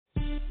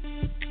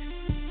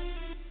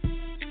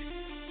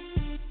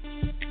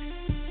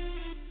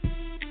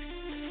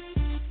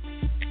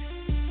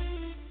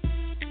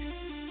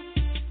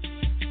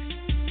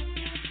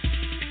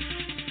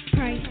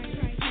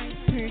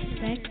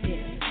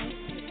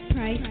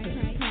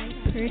Priceless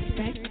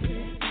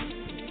perspective.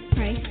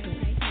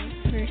 Priceless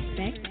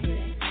perspective.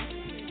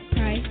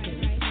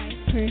 Priceless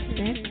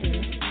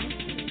perspective.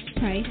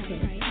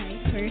 Priceless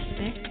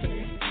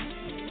perspective.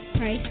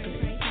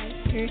 Priceless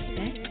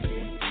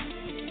perspective.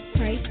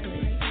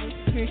 Priceless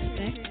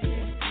perspective.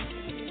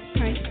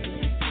 Priceless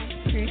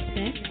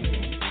perspective.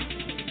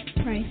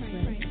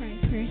 Priceless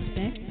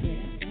perspective.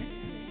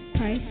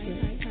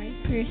 Priceless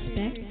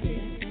perspective.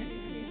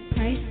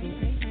 Priceless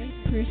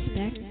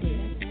perspective.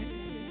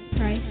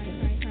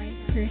 Priceless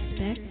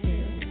perspective.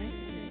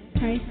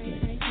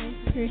 Priceless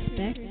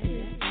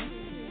perspective.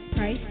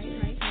 Priceless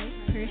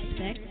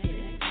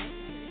perspective.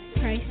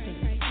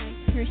 Priceless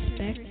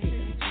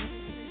perspective.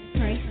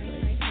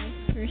 Priceless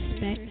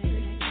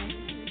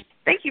perspective.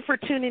 Thank you for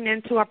tuning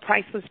in to our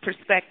Priceless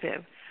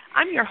Perspective.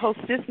 I'm your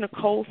hostess,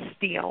 Nicole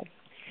Steele.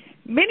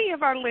 Many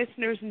of our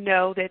listeners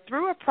know that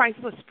through a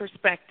Priceless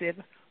Perspective,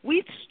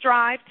 we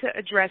strive to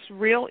address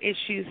real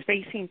issues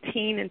facing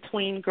teen and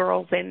tween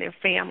girls and their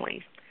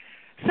families.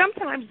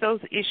 Sometimes those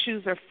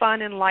issues are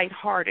fun and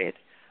lighthearted,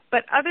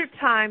 but other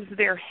times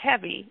they're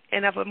heavy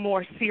and of a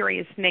more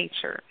serious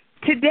nature.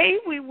 Today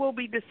we will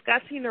be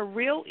discussing a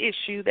real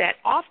issue that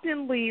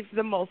often leaves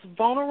the most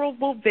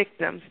vulnerable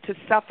victims to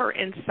suffer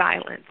in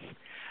silence.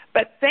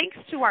 But thanks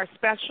to our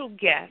special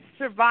guests,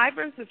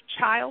 survivors of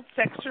child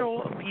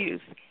sexual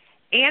abuse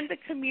and the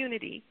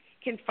community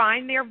can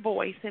find their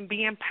voice and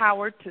be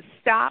empowered to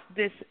stop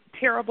this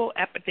terrible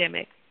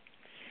epidemic.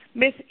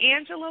 Ms.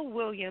 Angela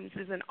Williams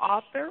is an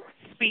author,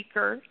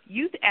 speaker,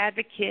 youth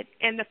advocate,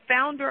 and the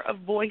founder of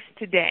Voice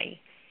Today,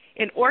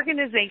 an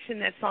organization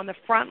that's on the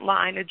front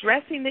line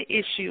addressing the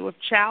issue of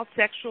child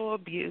sexual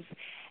abuse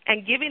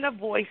and giving a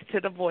voice to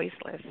the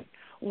voiceless.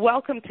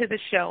 Welcome to the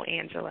show,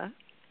 Angela.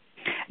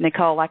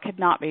 Nicole, I could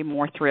not be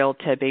more thrilled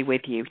to be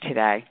with you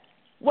today.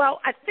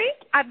 Well, I think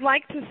I'd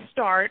like to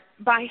start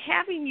by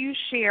having you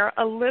share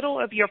a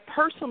little of your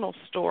personal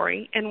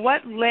story and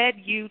what led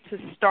you to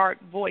start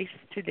Voice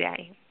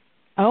Today.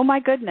 Oh, my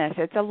goodness.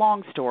 It's a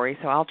long story,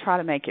 so I'll try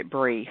to make it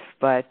brief.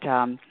 But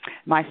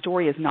my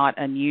story is not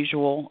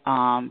unusual.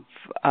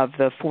 Of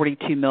the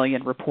 42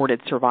 million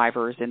reported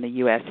survivors in the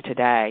U.S.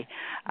 today,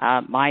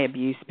 my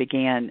abuse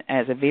began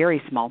as a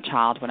very small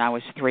child when I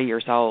was 3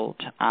 years old.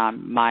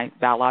 My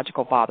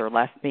biological father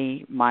left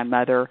me. My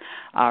mother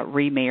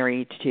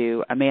remarried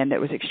to a man that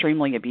was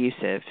extremely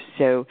abusive.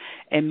 So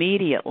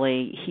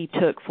immediately he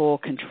took full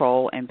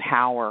control and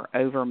power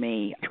over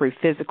me through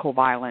physical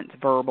violence,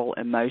 verbal,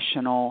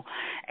 emotional,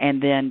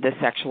 and then the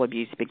sexual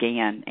abuse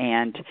began.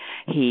 And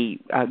he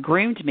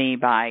groomed me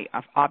by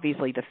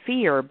obviously the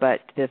fear, but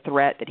the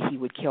threat that he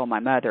would kill my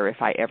mother if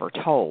I ever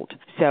told.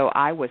 So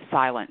I was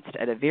silenced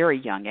at a very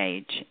young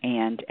age.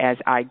 And as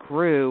I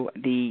grew,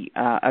 the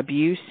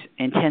abuse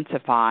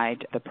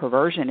intensified, the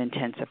perversion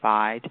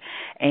intensified,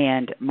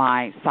 and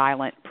my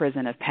silent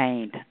prison of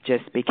pain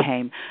just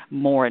became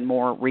more and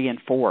more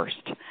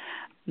reinforced.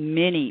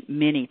 Many,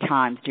 many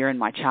times during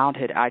my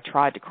childhood, I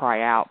tried to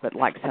cry out, but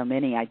like so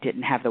many, I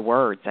didn't have the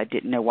words. I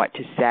didn't know what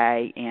to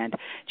say and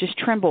just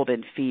trembled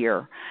in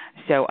fear.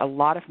 So a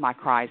lot of my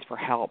cries for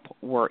help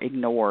were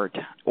ignored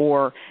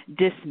or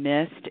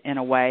dismissed in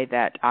a way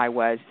that I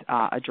was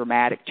a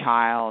dramatic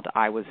child.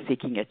 I was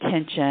seeking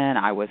attention.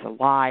 I was a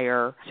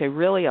liar. So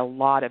really a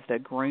lot of the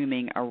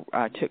grooming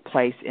took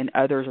place in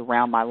others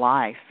around my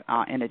life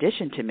in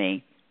addition to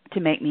me, to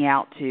make me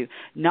out to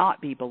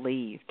not be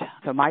believed.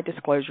 So my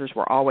disclosures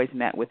were always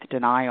met with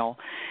denial.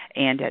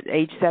 And at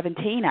age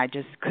 17, I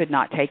just could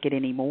not take it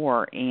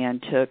anymore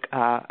and took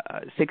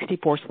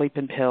 64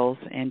 sleeping pills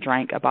and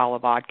drank a bottle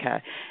of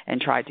vodka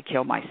and tried to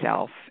kill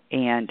myself.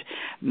 And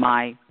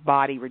my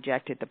body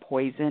rejected the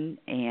poison,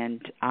 and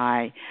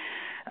I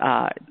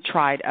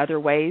tried other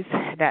ways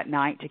that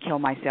night to kill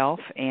myself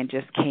and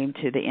just came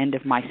to the end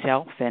of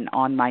myself and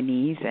on my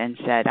knees and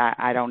said,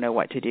 I don't know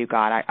what to do,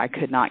 God. I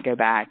could not go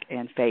back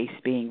and face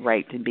being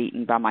raped and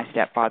beaten by my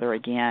stepfather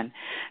again.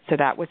 So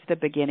that was the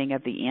beginning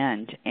of the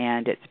end.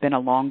 And it's been a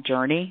long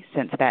journey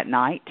since that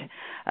night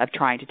of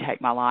trying to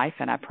take my life.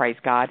 And I praise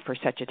God for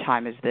such a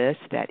time as this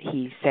that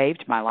he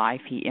saved my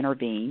life. He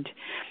intervened.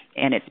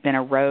 And it's been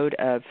a road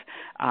of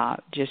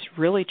just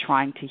really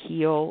trying to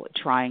heal,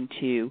 trying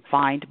to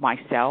find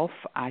myself.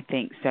 I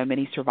think so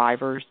many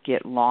survivors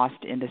get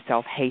lost in the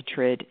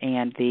self-hatred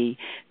and the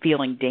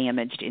feeling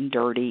damaged and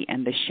dirty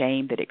and the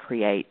shame that it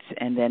creates.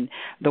 And then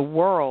the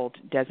world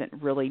doesn't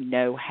really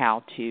know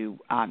how to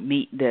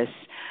meet this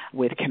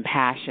with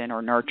compassion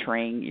or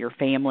nurturing. Your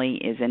family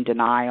is in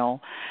denial.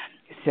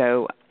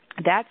 So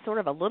that's sort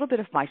of a little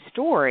bit of my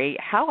story.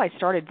 How I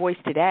started Voice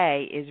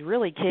Today is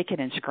really kicking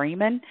and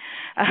screaming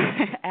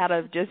out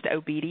of just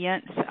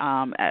obedience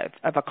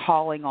of a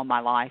calling on my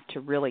life to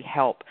really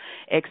help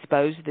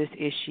expose this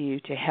issue,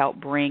 to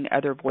help bring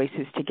other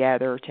voices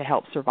together, to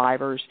help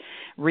survivors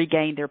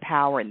regain their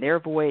power and their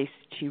voice,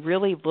 to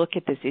really look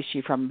at this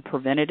issue from a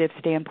preventative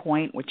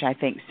standpoint, which I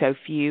think so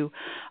few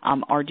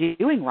are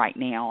doing right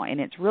now. And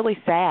it's really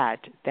sad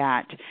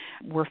that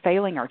we're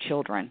failing our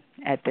children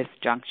at this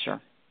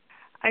juncture.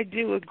 I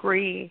do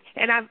agree.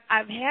 And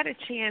I've had a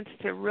chance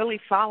to really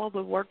follow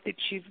the work that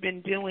you've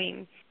been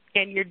doing,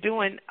 and you're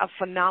doing a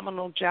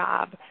phenomenal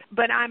job.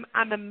 But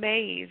I'm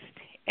amazed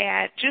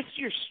at just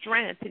your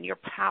strength and your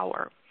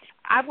power.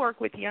 I work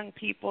with young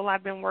people.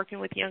 I've been working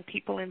with young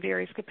people in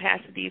various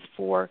capacities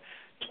for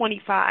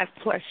 25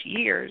 plus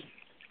years.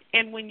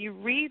 And when you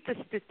read the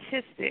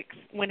statistics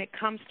when it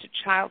comes to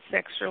child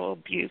sexual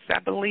abuse, I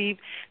believe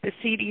the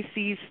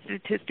CDC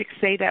statistics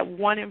say that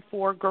 1 in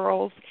 4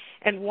 girls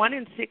and 1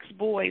 in 6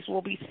 boys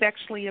will be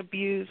sexually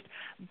abused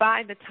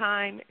by the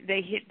time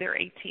they hit their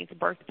 18th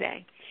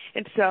birthday.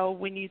 And so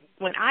when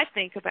I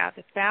think about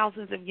the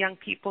thousands of young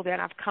people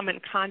that I've come in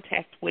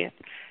contact with,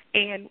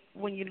 and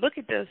when you look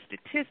at those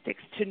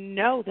statistics, to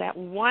know that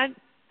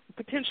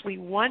potentially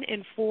 1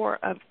 in 4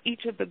 of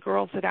each of the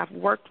girls that I've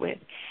worked with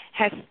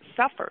has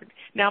suffered.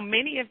 Now,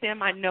 many of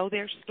them, I know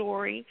their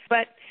story,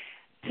 but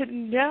to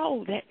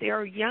know that there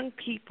are young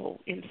people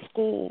in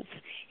schools,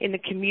 in the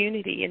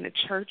community, in the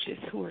churches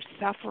who are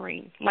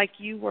suffering like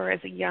you were as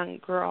a young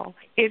girl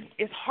is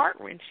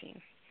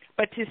heart-wrenching.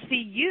 But to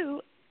see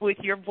you with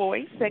your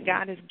voice that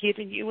God has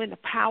given you and the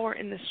power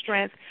and the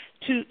strength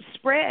to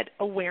spread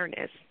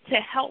awareness, to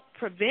help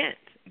prevent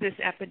this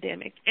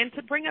epidemic and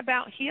to bring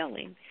about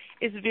healing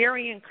is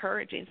very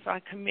encouraging. So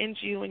I commend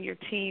you and your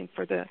team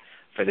for the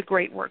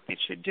great work that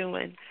you're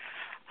doing.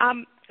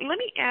 Let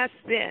me ask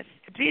this.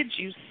 Did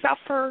you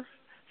suffer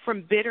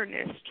from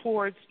bitterness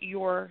towards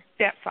your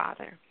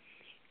stepfather?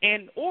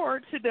 Or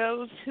to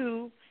those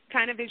who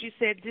kind of, as you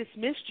said,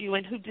 dismissed you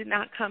and who did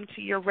not come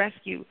to your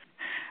rescue?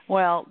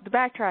 Well, the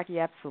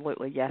backtracking,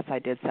 absolutely, yes, I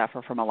did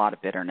suffer from a lot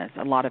of bitterness,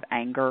 a lot of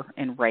anger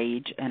and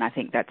rage, and I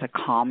think that's a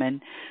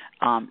common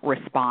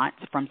response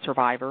from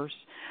survivors.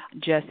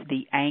 Just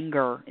the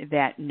anger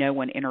that no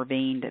one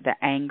intervened, the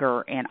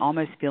anger and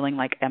almost feeling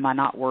like, am I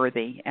not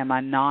worthy? Am I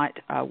not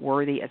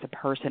worthy as a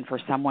person for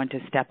someone to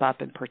step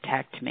up and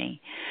protect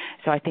me?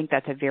 So I think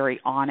that's a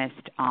very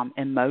honest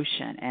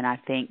emotion, and I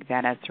think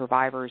that as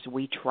survivors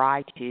we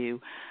try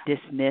to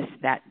dismiss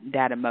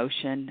that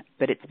emotion,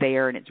 but it's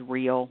there and it's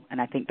real,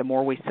 and I think the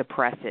more we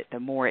suppress it, the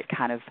more it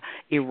kind of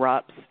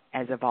erupts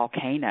as a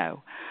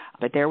volcano.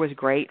 But there was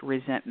great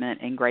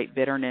resentment and great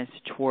bitterness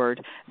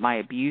toward my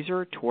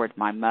abuser, toward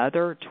my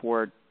mother,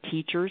 toward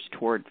teachers,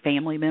 toward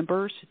family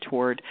members,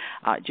 toward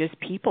just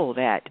people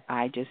that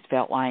I just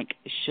felt like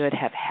should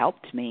have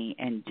helped me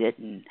and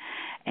didn't.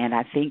 And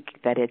I think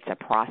that it's a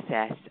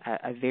process,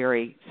 a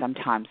very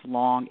sometimes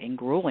long and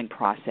grueling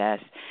process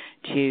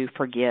to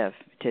forgive,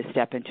 to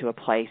step into a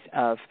place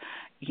of,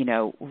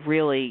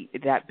 really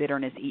that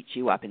bitterness eats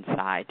you up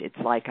inside. It's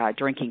like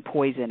drinking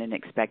poison and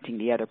expecting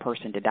the other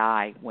person to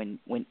die when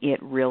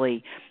it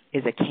really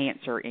is a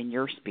cancer in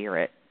your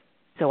spirit.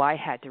 So I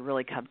had to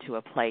really come to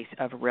a place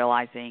of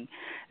realizing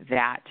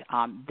that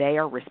they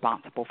are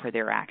responsible for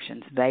their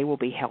actions. They will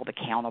be held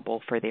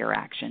accountable for their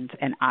actions,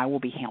 and I will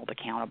be held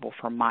accountable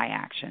for my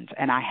actions.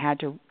 And I had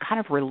to kind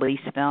of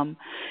release them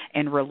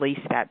and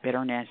release that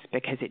bitterness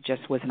because it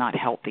just was not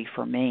healthy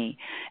for me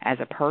as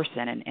a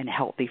person and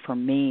healthy for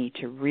me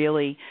to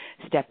really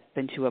step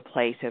into a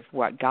place of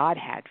what God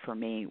had for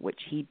me, which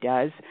He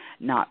does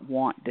not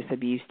want this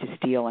abuse to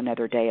steal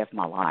another day of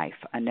my life,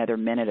 another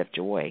minute of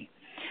joy.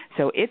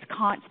 So it's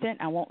constant.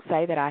 I won't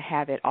say that I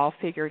have it all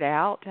figured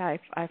out. I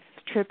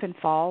trip and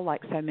fall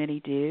like so many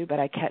do, but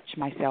I catch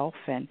myself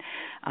and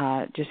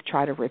just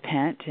try to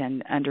repent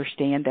and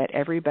understand that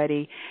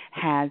everybody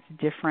has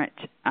different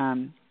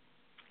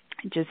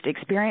just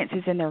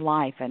experiences in their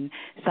life, and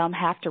some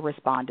have to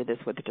respond to this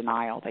with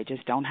denial. They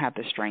just don't have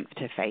the strength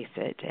to face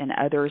it, and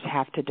others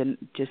have to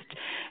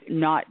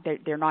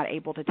they're not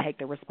able to take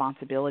the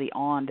responsibility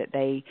on that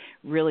they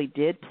really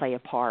did play a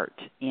part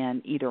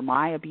in either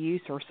my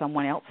abuse or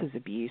someone else's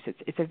abuse.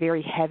 It's a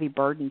very heavy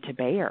burden to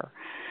bear.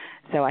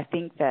 So I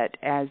think that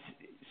as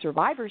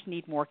survivors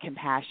need more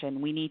compassion,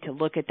 we need to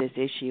look at this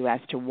issue as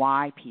to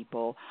why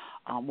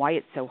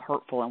it's so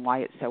hurtful and why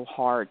it's so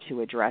hard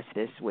to address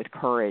this with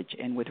courage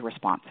and with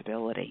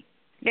responsibility.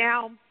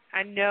 Now,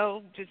 I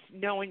know, just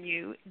knowing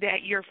you,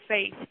 that your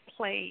faith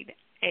played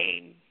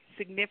a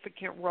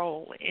significant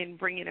role in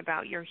bringing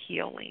about your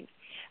healing.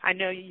 I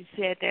know you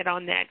said that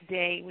on that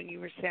day when you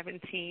were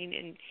 17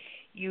 and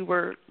you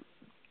were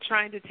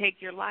trying to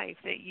take your life,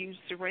 that you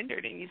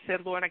surrendered and you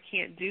said, Lord, I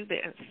can't do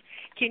this.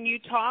 Can you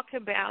talk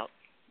about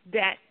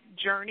that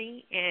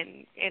journey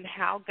and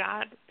how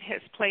God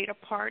has played a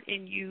part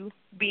in you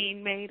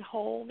being made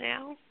whole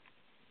now?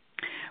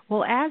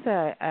 Well, as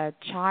a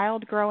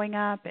child growing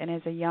up and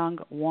as a young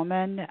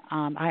woman,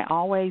 I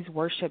always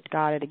worshiped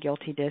God at a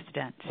guilty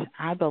distance.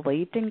 I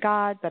believed in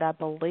God, but I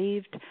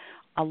believed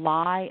a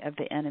lie of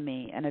the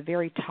enemy and a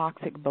very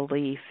toxic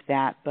belief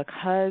that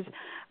because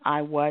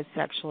I was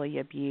sexually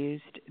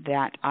abused,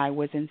 that I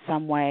was in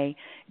some way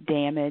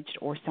damaged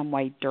or some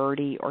way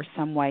dirty or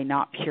some way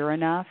not pure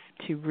enough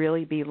to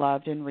really be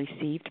loved and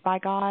received by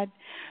God,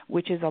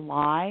 which is a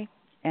lie.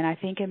 And I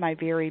think in my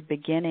very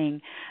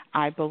beginning,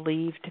 I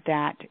believed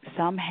that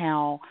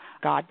somehow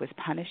God was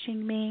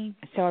punishing me.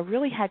 So I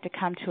really had to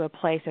come to a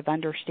place of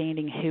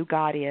understanding who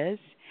God is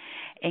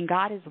And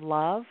God is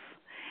love,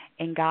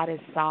 and God is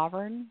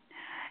sovereign,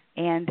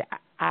 and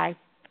I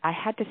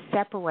had to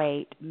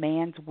separate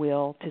man's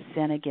will to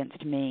sin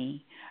against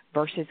me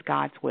versus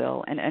God's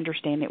will, and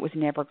understand it was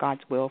never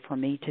God's will for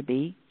me to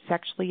be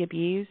sexually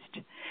abused.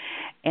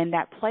 And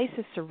that place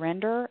of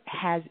surrender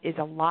is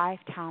a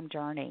lifetime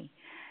journey.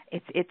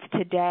 It's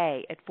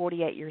today at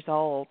 48 years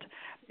old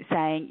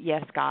saying,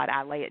 yes, God,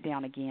 I lay it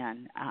down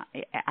again.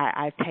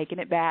 I've taken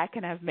it back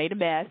and I've made a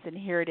mess, and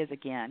here it is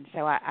again.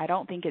 So I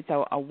don't think it's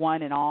a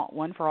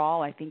one for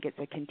all. I think it's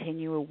a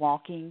continual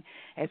walking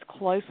as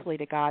closely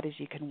to God as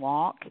you can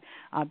walk,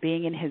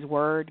 being in His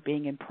Word,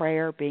 being in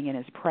prayer, being in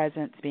His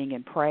presence, being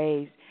in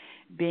praise,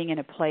 being in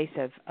a place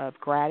of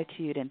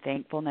gratitude and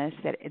thankfulness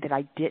that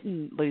I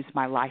didn't lose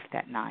my life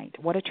that night.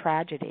 What a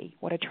tragedy.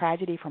 What a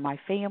tragedy for my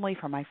family,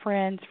 for my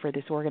friends, for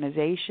this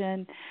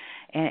organization,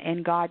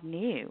 and God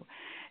knew.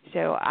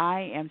 So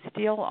I am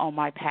still on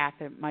my path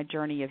of my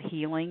journey of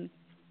healing.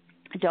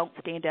 Don't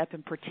stand up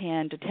and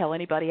pretend to tell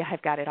anybody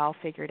I've got it all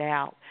figured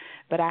out.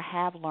 But I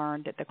have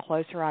learned that the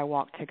closer I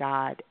walk to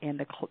God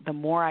and the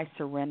more I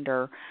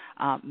surrender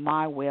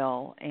my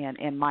will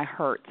and my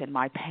hurts and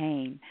my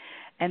pain,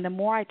 and the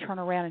more I turn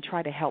around and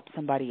try to help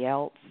somebody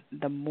else,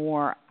 the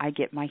more I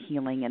get my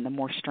healing and the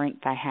more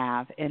strength I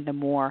have, and the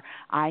more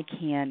I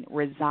can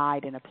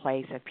reside in a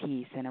place of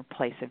peace and a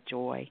place of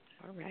joy.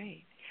 All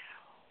right.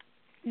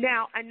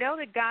 Now, I know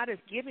that God has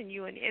given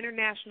you an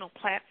international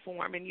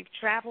platform, and you've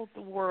traveled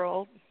the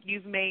world.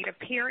 You've made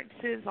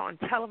appearances on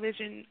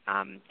television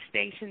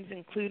stations,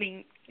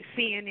 including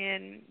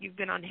CNN. You've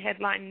been on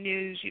Headline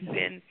News. You've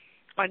been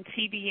on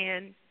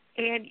TBN.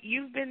 And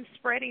you've been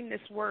spreading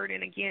this word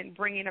and, again,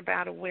 bringing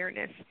about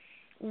awareness.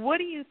 What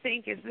do you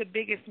think is the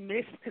biggest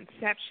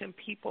misconception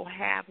people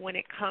have when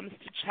it comes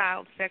to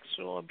child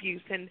sexual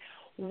abuse, and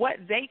what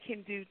they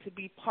can do to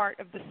be part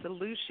of the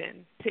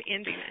solution to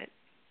ending it?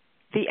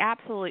 The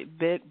absolute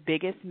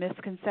biggest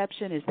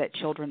misconception is that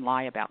children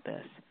lie about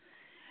this,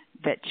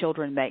 that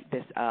children make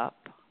this up.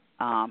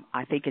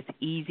 I think it's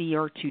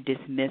easier to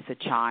dismiss a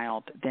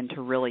child than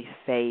to really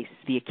face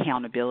the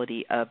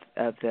accountability of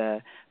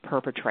the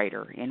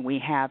perpetrator. And we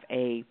have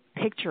a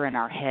picture in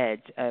our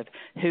heads of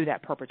who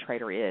that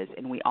perpetrator is,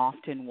 and we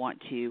often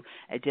want to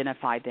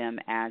identify them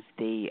as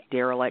the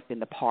derelict in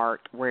the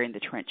park wearing the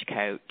trench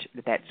coat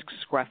that's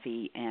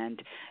scruffy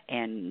and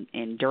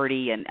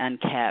dirty and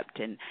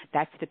unkept, and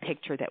that's the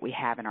picture that we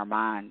have in our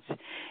minds.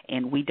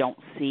 And we don't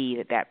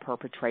see that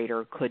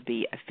perpetrator could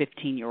be a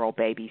 15-year-old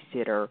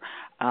babysitter,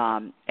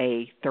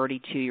 a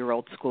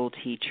 32-year-old school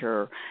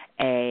teacher,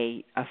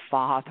 a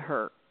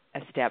father, a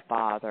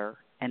stepfather,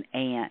 an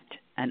aunt,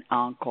 an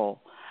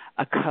uncle,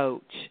 a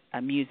coach,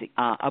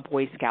 a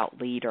Boy Scout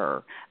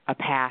leader, a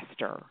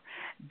pastor.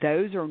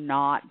 Those are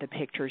not the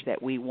pictures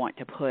that we want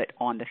to put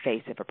on the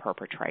face of a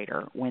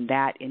perpetrator, when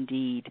that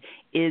indeed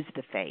is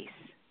the face.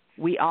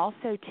 We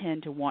also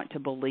tend to want to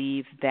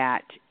believe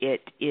that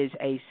it is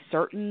a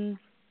certain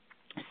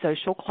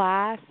social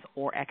class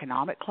or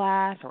economic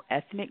class or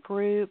ethnic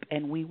group,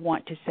 and we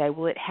want to say,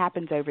 well, it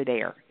happens over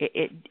there.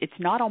 It's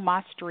not on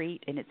my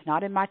street, and it's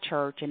not in my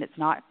church, and it's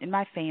not in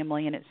my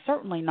family, and it's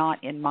certainly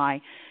not in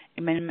my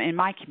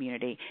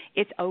community.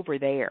 It's over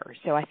there.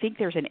 So I think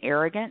there's an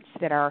arrogance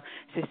that our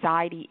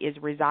society is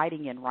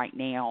residing in right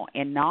now,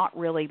 and not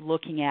really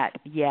looking at,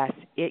 yes,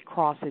 it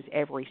crosses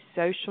every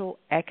social,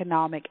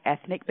 economic,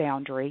 ethnic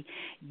boundary.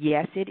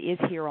 Yes, it is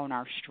here on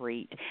our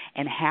street.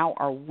 And how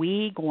are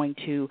we going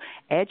to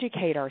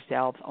educate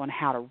ourselves on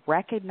how to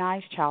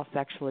recognize child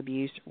sexual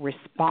abuse,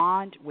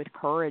 respond with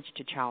courage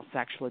to child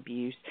sexual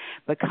abuse,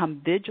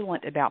 become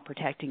vigilant about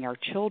protecting our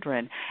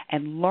children,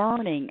 and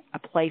learning a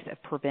place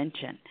of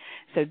prevention.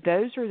 So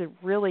those are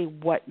really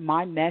what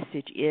my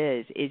message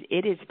is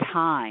it is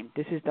time.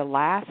 This is the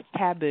last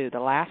taboo, the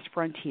last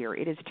frontier.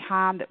 It is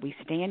time that we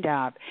stand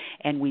up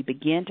and we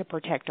begin to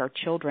protect our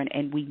children,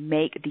 and we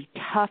make the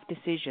tough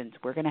decisions.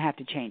 We're going to have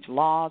to change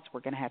laws.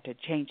 We're going to have to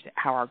change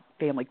how our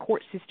family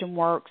court system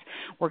works.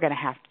 We're going to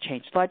have to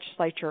change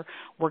legislature.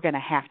 We're going to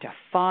have to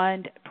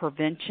fund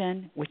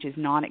prevention, which is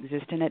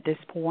non-existent at this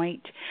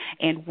point.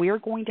 And we're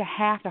going to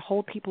have to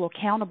hold people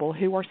accountable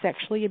who are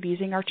sexually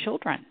abusing our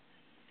children.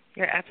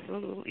 You're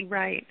absolutely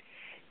right.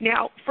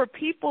 Now, for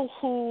people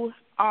who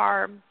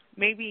are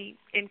maybe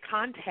in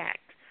contact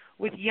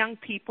with young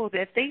people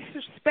that they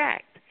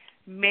suspect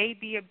may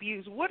be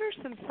abused, what are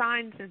some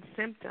signs and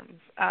symptoms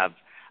of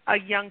a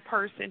young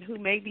person who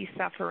may be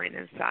suffering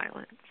in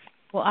silence?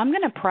 Well, I'm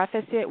going to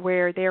preface it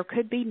where there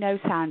could be no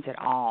signs at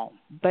all.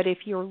 But if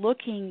you're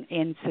looking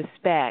and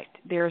suspect,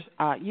 there's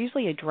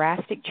usually a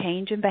drastic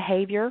change in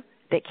behavior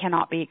that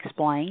cannot be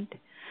explained.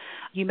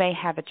 You may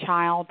have a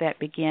child that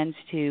begins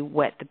to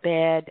wet the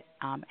bed,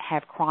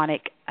 have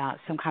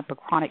some kind of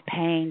chronic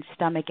pain,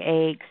 stomach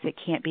aches that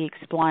can't be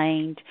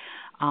explained,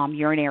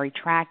 urinary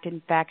tract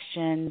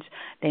infections.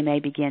 They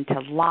may begin to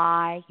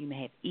lie. You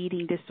may have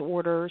eating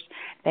disorders.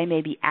 They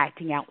may be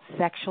acting out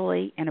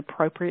sexually,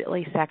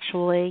 inappropriately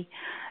sexually.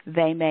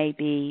 They may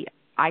be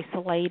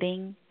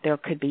isolating. There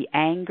could be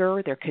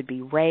anger. There could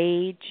be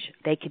rage.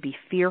 They could be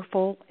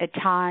fearful at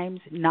times,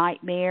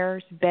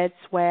 nightmares, bed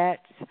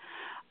sweats.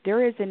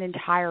 There is an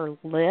entire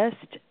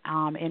list,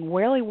 and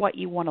really what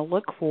you want to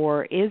look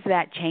for is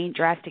that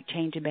drastic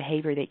change in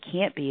behavior that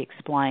can't be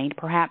explained.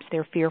 Perhaps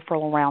they're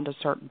fearful around a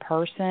certain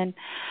person,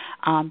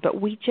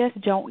 but we just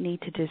don't need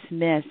to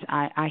dismiss.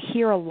 I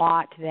hear a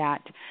lot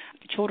that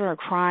children are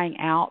crying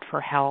out for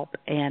help,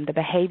 and the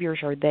behaviors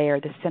are there,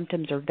 the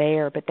symptoms are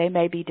there, but they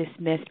may be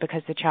dismissed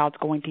because the child's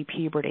going through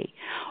puberty,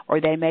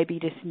 or they may be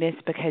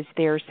dismissed because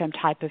there's some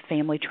type of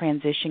family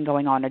transition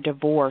going on, a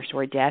divorce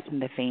or a death in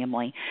the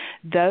family.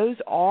 Those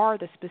are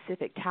the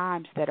specific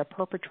times that a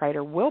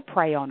perpetrator will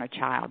prey on a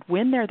child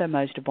when they're the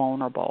most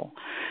vulnerable.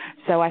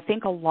 So I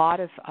think a lot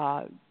of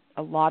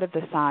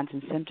the signs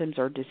and symptoms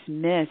are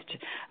dismissed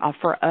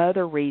for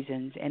other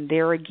reasons, and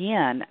there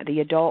again, the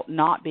adult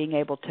not being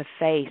able to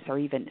face or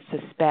even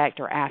suspect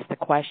or ask the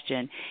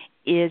question,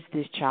 is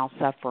this child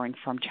suffering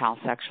from child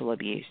sexual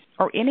abuse,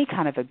 or any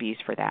kind of abuse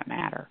for that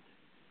matter?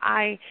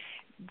 I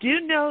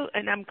do know,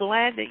 and I'm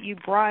glad that you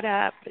brought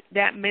up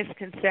that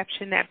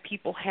misconception that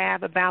people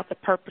have about the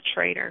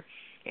perpetrator,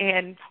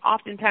 and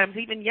oftentimes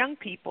even young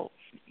people.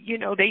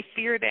 They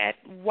fear that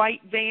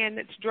white van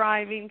that's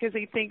driving because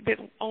they think that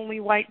only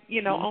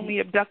only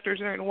abductors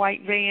are in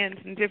white vans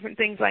and different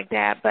things like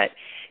that. But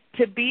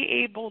to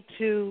be able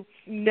to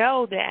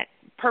know that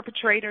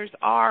perpetrators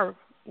are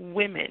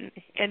women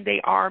and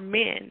they are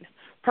men,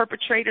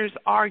 perpetrators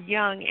are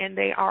young and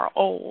they are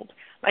old.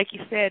 Like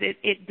you said,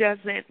 it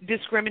doesn't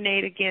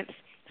discriminate against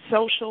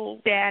social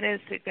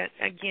status,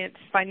 against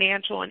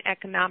financial and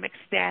economic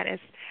status.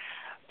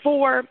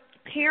 For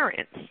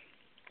parents,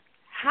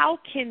 how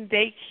can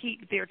they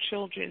keep their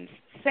children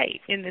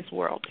safe in this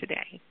world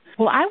today?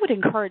 Well, I would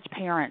encourage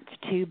parents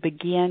to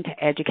begin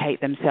to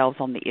educate themselves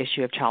on the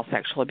issue of child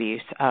sexual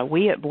abuse.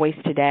 We at Voice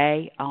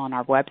Today, on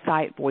our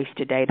website,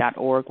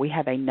 voicetoday.org, we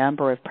have a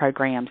number of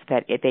programs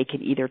that they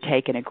can either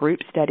take in a group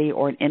study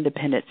or an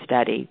independent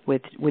study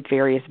with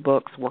various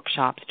books,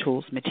 workshops,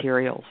 tools,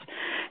 materials.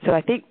 So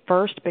I think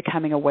first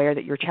becoming aware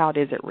that your child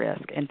is at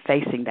risk and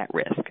facing that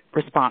risk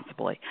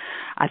responsibly.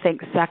 I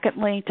think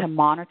secondly, to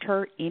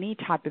monitor any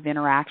type of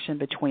interaction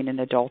between an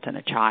adult and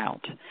a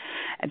child.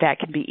 That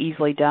can be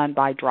easily done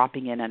by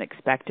dropping in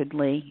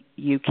unexpectedly.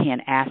 You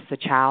can ask the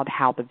child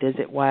how the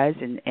visit was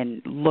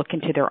and look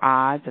into their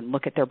eyes and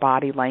look at their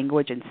body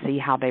language and see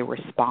how they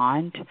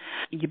respond.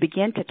 You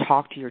begin to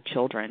talk to your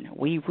children.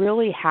 We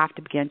really have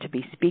to begin to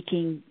be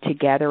speaking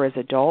together as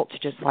adults,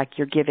 just like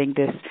you're giving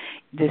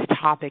this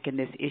topic and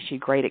this issue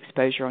great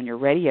exposure on your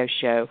radio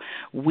show.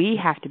 We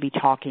have to be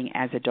talking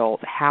as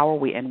adults. How are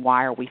we and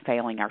why are we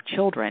failing our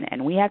children?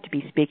 And we have to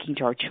be speaking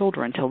to our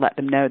children to let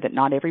them know that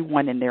not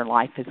everyone in their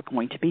life is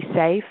going to be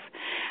safe,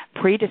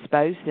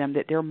 predispose them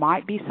that there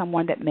might be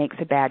someone that makes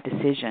a bad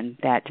decision,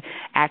 that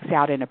acts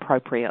out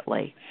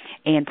inappropriately,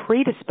 and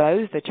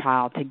predispose the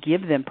child to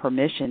give them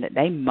permission that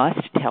they must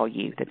tell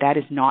you that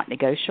is not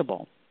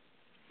negotiable.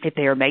 If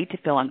they are made to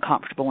feel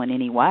uncomfortable in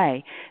any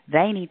way,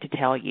 they need to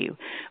tell you.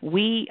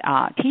 We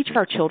teach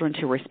our children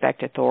to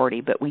respect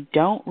authority, but we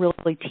don't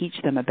really teach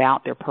them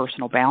about their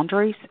personal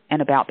boundaries and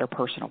about their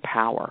personal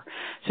power.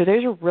 So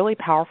those are really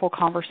powerful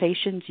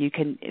conversations. You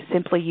can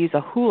simply use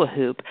a hula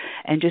hoop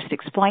and just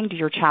explain to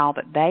your child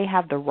that they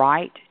have the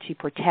right to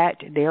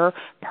protect their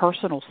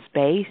personal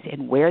space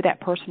and where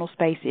that personal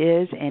space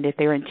is, and if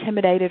they're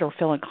intimidated or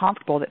feel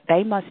uncomfortable, that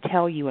they must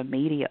tell you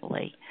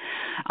immediately.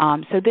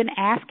 So then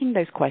asking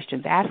those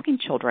questions, asking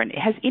children,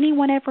 has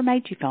anyone ever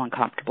made you feel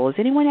uncomfortable? Has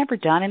anyone ever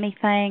done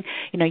anything?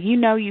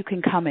 You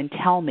can come and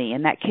tell me.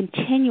 And that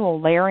continual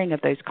layering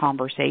of those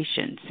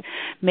conversations,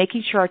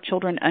 making sure our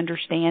children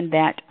understand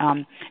that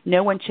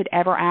no one should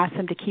ever ask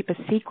them to keep a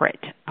secret.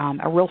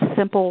 A real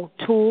simple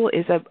tool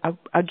is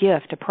a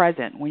gift, a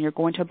present. When you're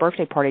going to a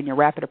birthday party and you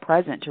wrap it a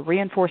present to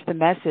reinforce the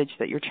message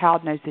that your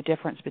child knows the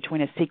difference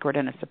between a secret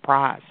and a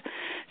surprise.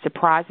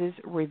 Surprises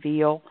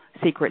reveal,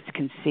 secrets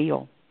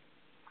conceal.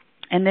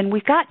 And then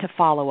we've got to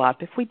follow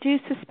up. If we do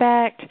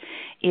suspect,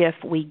 if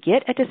we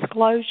get a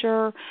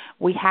disclosure,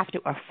 we have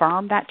to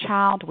affirm that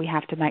child. We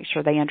have to make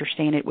sure they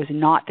understand it was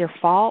not their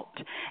fault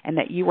and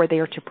that you were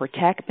there to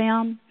protect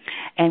them.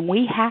 And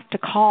we have to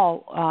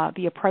call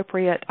the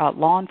appropriate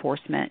law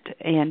enforcement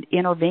and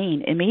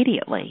intervene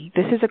immediately.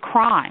 This is a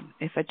crime.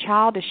 If a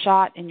child is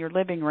shot in your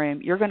living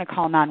room, you're going to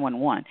call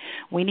 911.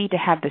 We need to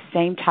have the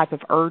same type of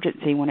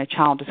urgency when a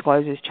child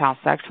discloses child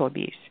sexual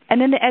abuse. And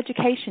then the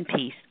education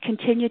piece.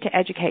 Continue to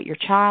educate your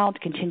child.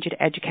 Continue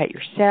to educate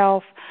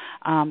yourself.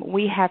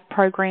 We have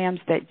programs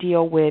that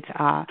deal with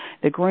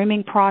the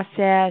grooming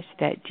process,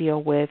 that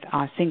deal with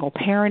single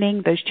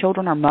parenting. Those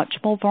children are much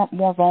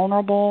more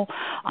vulnerable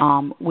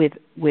with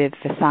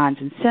the signs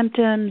and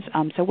symptoms.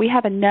 So we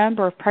have a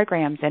number of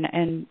programs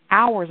and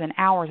hours and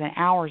hours and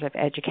hours of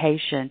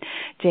education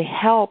to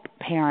help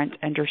parents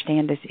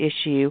understand this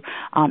issue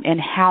and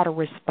how to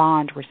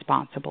respond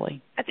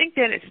responsibly. I think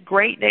that it's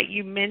great that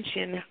you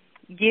mentioned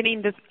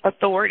getting the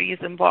authorities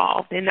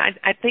involved. And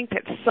I think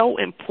that's so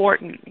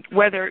important,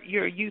 whether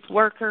you're a youth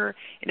worker,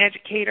 an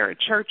educator, a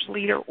church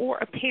leader, or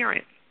a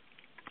parent.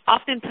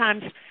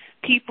 Oftentimes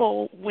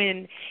people,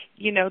 when,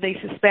 they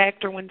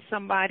suspect or when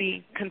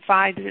somebody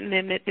confides in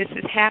them that this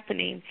is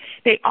happening,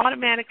 they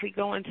automatically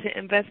go into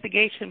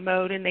investigation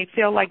mode and they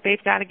feel like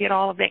they've got to get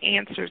all of the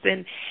answers.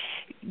 And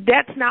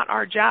that's not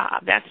our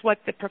job. That's what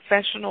the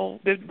professional,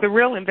 the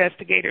real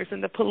investigators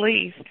and the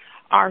police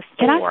are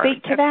for. Can I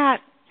speak to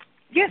that?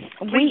 Yes.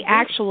 We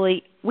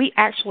actually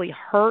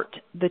hurt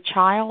the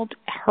child,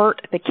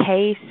 hurt the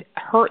case,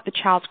 hurt the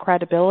child's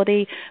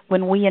credibility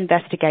when we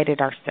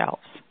investigated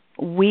ourselves.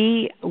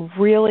 We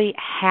really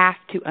have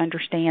to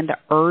understand the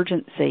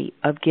urgency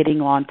of getting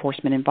law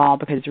enforcement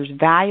involved because there's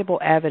valuable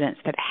evidence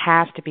that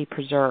has to be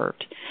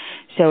preserved.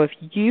 So if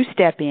you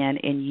step in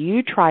and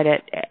you try to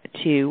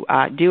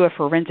do a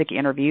forensic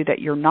interview that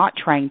you're not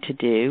trained to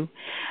do,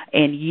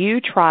 and you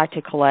try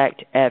to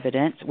collect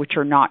evidence which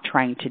you're not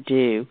trained to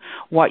do,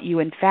 what you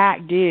in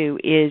fact do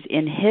is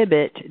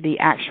inhibit the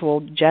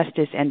actual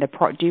justice and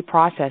the due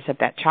process of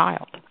that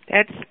child.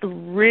 That's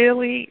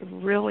really,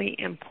 really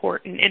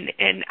important.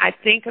 And I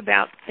think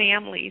about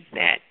families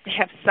that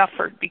have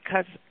suffered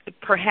because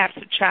perhaps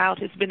a child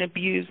has been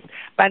abused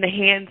by the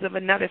hands of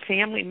another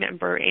family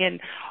member. And,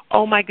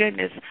 oh, my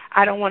goodness,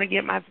 I don't want to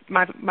get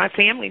my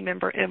family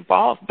member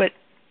involved. But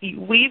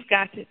we've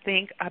got to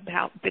think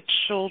about the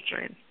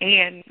children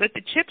and let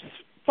the chips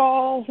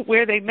fall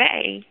where they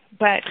may.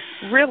 But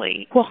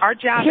really, our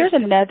job is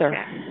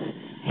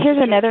Here's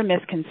another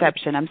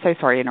misconception. I'm so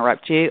sorry to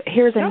interrupt you.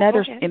 Here's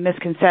another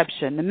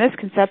misconception. The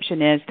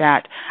misconception is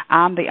that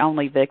I'm the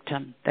only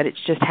victim, that it's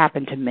just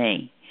happened to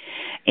me.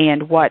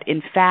 And what,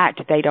 in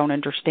fact, they don't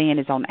understand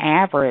is on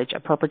average, a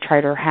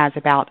perpetrator has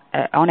about,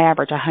 on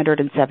average,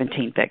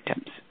 117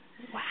 victims.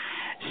 Wow.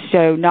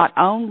 So not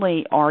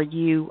only are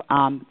you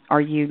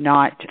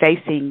not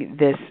facing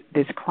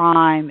this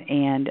crime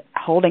and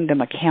holding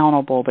them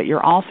accountable, but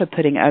you're also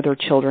putting other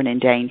children in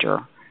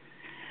danger.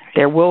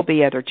 There will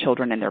be other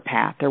children in their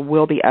path. There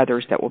will be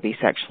others that will be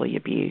sexually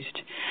abused.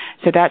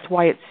 So that's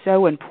why it's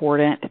so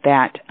important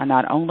that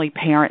not only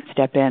parents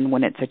step in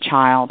when it's a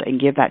child and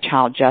give that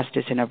child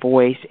justice and a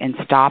voice and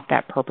stop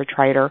that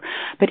perpetrator,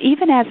 but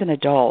even as an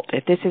adult,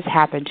 if this has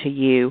happened to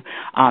you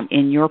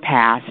in your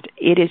past,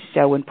 it is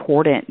so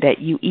important that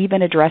you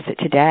even address it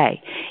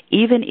today.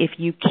 Even if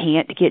you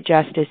can't get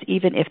justice,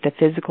 even if the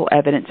physical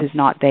evidence is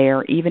not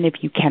there, even if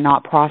you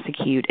cannot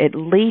prosecute, at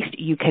least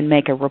you can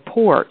make a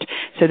report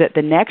so that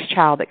the next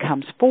child that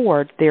comes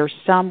forward, there's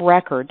some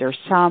record, there's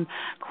some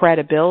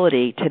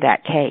credibility to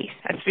that case.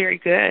 That's very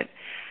good.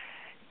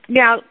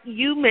 Now,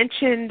 you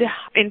mentioned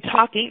in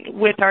talking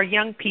with our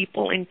young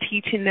people and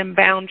teaching them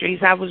boundaries,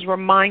 I was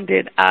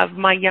reminded of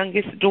my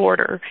youngest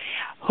daughter,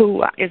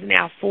 who is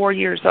now 4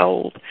 years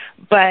old.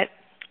 But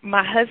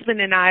my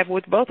husband and I,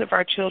 with both of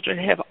our children,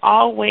 have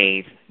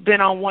always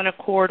been on one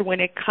accord when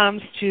it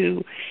comes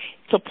to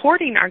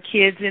supporting our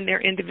kids in their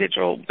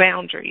individual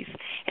boundaries.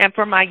 And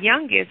for my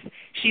youngest,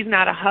 she's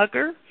not a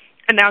hugger.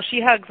 And now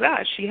she hugs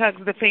us. She hugs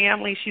the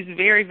family. She's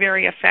very,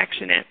 very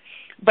affectionate.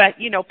 But,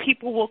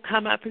 people will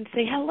come up and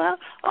say, hello,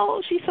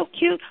 oh, she's so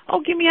cute.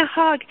 Oh, give me a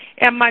hug.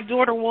 And my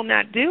daughter will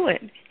not do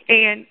it.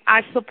 And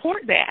I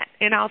support that.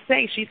 And I'll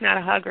say she's not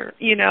a hugger,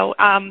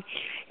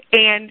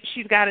 and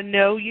she's got to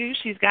know you.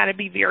 She's got to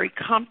be very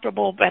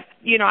comfortable. But,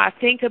 I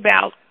think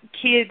about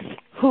kids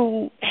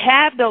who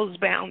have those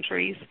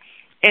boundaries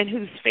and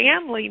whose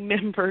family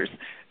members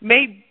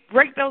may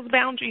break those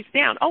boundaries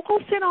down. Oh, go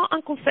sit on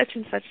Uncle such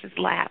and such's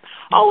lap.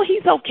 Oh,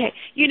 he's okay.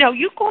 You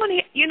go on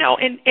here,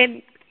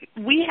 and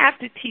we have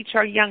to teach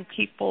our young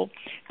people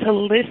to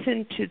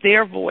listen to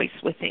their voice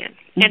within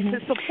and to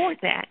support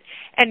that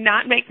and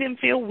not make them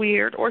feel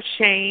weird or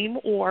shame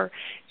or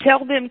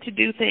tell them to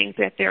do things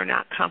that they're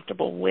not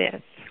comfortable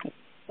with.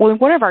 Well, in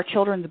one of our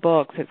children's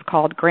books, it's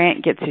called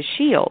Grant Gets His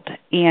Shield,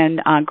 and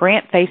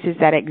Grant faces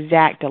that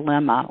exact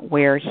dilemma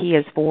where he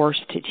is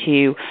forced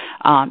to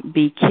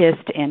be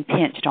kissed and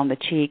pinched on the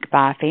cheek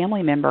by a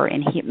family member,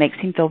 and it makes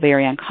him feel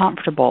very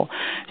uncomfortable.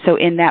 So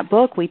in that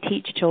book, we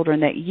teach children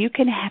that you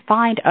can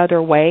find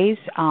other ways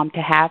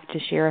to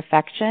share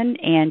affection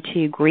and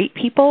to greet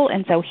people,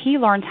 and so he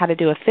learns how to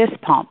do a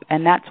fist pump,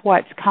 and that's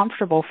what's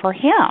comfortable for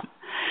him.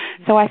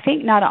 So I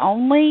think not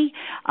only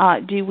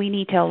do we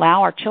need to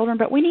allow our children,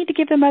 but we need to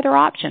give them other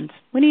options.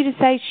 We need to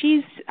say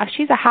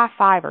she's a high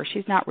fiver.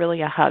 She's not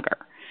really a hugger.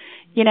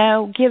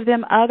 Give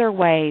them other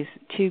ways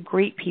to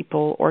greet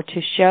people or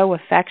to show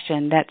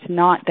affection that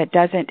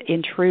doesn't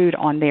intrude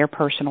on their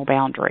personal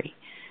boundary.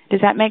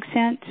 Does that make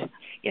sense?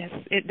 Yes,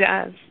 it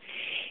does.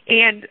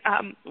 And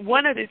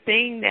one other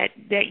thing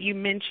that you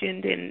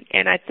mentioned,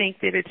 and I think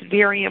that it's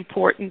very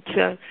important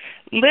to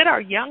let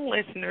our young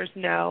listeners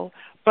know,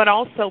 but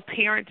also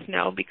parents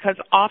know, because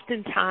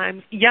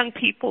oftentimes young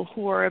people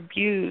who are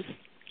abused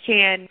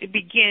can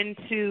begin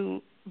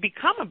to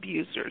become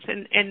abusers.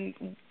 And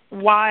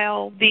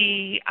while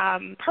the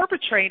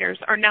perpetrators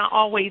are not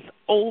always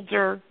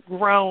older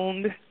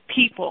grown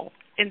people,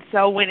 and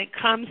so when it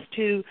comes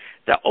to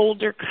the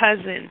older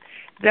cousin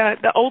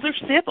the older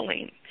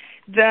sibling,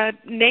 the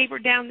neighbor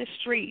down the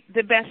street,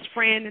 the best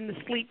friend in the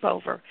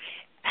sleepover,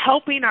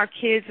 helping our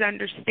kids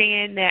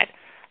understand that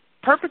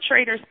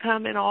perpetrators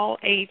come in all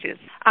ages.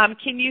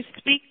 Can you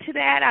speak to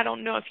that? I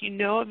don't know if you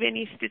know of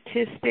any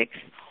statistics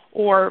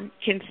or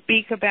can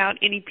speak about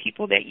any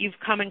people that you've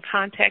come in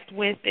contact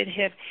with that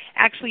have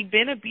actually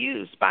been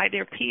abused by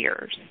their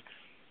peers.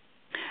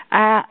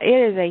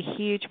 It is a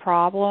huge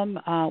problem.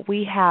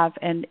 We have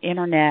an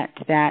internet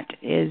that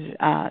is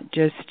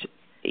just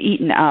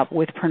eaten up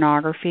with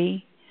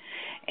pornography.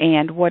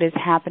 And what is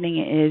happening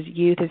is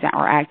youth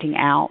are acting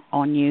out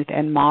on youth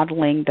and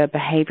modeling the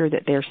behavior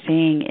that they're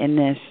seeing in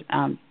this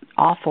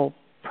awful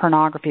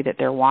pornography that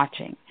they're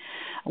watching.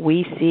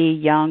 We see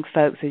young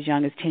folks as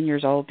young as 10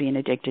 years old being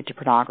addicted to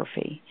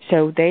pornography.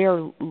 So they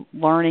are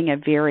learning a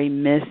very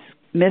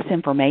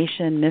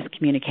misinformation,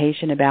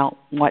 miscommunication about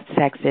what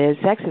sex is.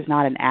 Sex is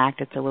not an act,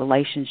 it's a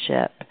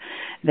relationship.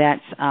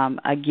 That's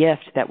a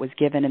gift that was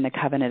given in the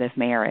covenant of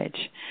marriage.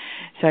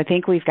 So I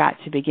think we've got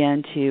to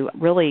begin to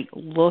really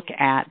look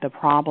at the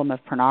problem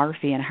of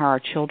pornography and how our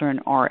children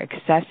are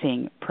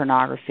accessing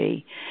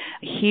pornography,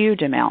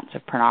 huge amounts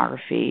of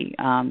pornography,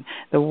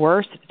 the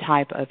worst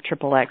type of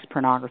XXX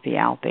pornography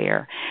out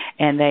there,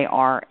 and they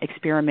are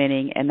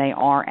experimenting and they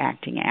are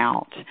acting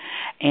out.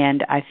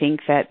 And I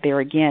think that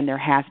there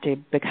has to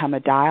become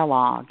a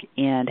dialogue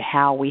in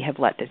how we have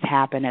let this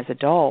happen as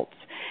adults,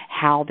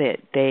 how that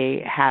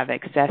they have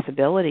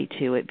accessibility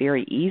to it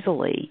very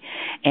easily,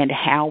 and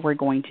how we're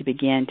going to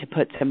begin to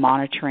put some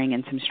monitoring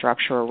and some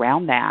structure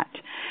around that.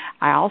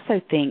 I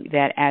also think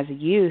that as a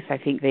youth, I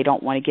think they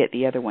don't want to get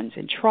the other ones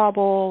in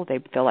trouble. They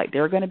feel like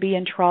they're going to be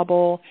in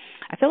trouble.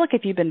 I feel like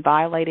if you've been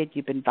violated,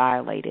 you've been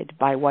violated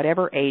by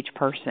whatever age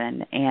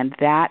person, and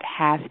that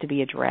has to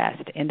be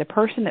addressed. And the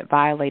person that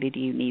violated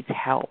you needs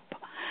help.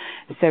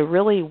 So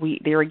really,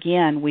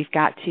 we've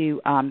got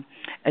to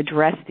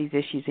address these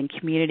issues in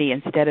community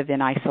instead of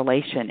in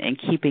isolation and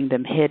keeping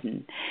them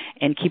hidden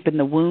and keeping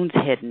the wounds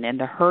hidden and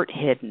the hurt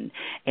hidden.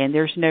 And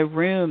there's no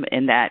room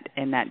in that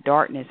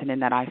darkness and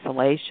in that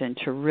isolation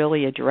to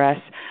really address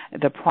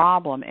the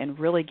problem and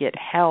really get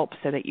help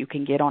so that you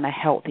can get on a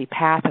healthy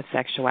path of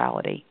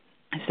sexuality.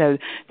 So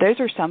those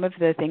are some of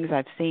the things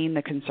I've seen,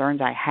 the concerns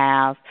I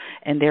have,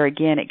 and there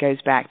again it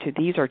goes back to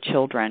these are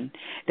children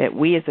that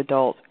we as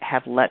adults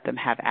have let them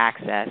have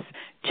access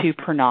to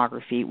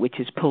pornography, which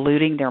is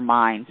polluting their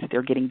minds.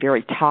 They're getting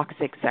very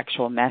toxic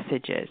sexual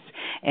messages,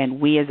 and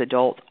we as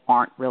adults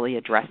aren't really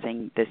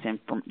addressing this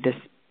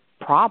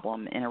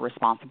problem in a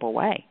responsible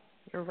way.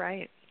 You're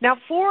right. Now,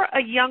 for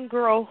a young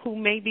girl who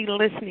may be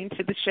listening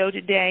to the show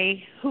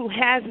today who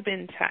has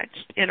been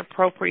touched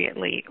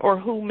inappropriately or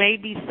who may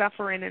be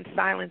suffering in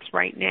silence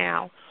right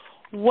now,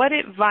 what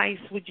advice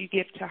would you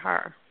give to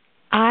her?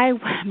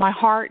 My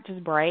heart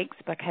just breaks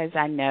because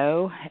I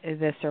know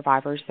the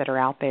survivors that are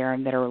out there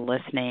and that are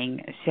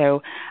listening.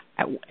 So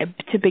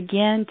to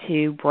begin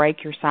to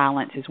break your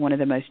silence is one of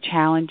the most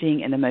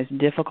challenging and the most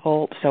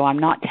difficult. So I'm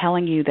not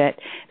telling you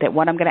that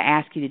what I'm going to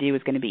ask you to do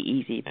is going to be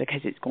easy,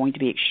 because it's going to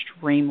be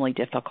extremely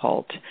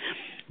difficult.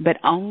 But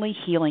only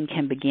healing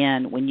can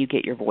begin when you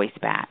get your voice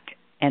back.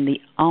 And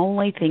the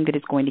only thing that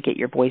is going to get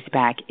your voice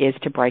back is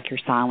to break your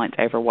silence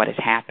over what has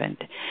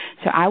happened.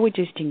 So I would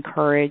just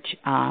encourage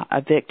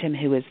a victim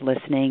who is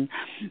listening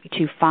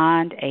to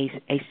find a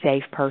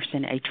safe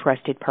person, a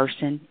trusted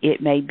person.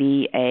 It may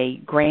be a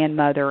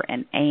grandmother,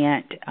 an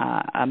aunt,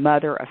 a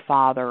mother, a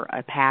father,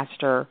 a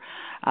pastor,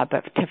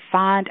 but to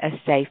find a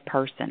safe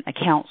person, a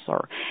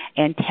counselor,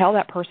 and tell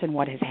that person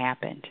what has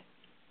happened.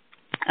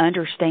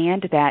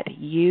 Understand that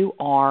you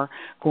are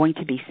going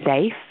to be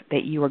safe,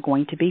 that you are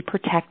going to be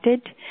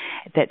protected,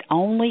 that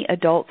only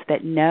adults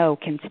that know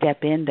can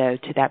step in, though,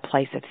 to that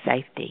place of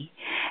safety,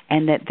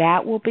 and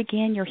that will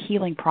begin your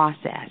healing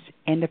process.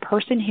 And the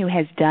person who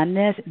has done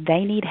this,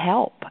 they need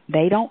help.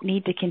 They don't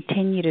need to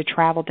continue to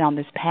travel down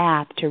this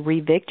path to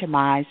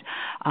re-victimize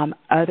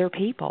other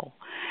people.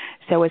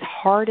 So as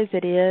hard as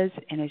it is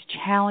and as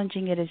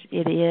challenging it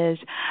is,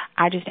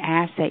 I just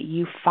ask that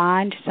you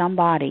find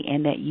somebody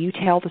and that you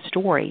tell the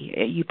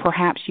story.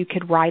 Perhaps you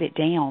could write it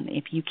down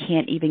if you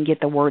can't even get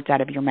the words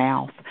out of your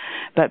mouth,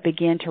 but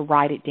begin to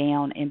write it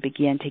down and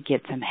begin to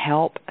get some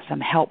help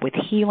with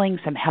healing,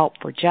 some help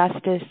for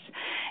justice,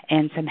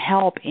 and some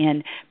help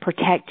in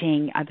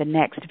protecting the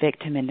next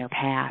victim in their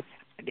path.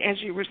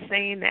 As you were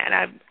saying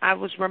that, I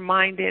was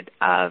reminded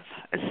of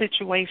a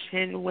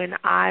situation when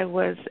I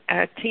was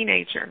a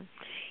teenager,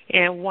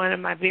 and one of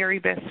my very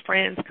best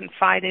friends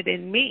confided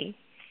in me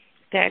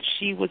that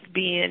she was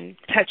being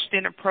touched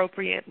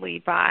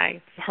inappropriately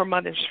by her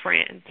mother's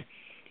friend.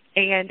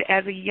 And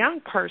as a young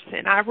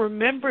person, I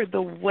remember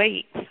the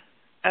weight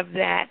of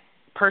that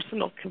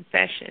personal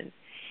confession.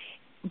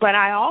 But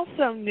I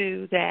also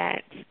knew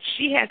that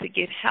she had to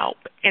get help.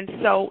 And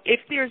so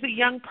if there's a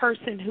young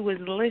person who is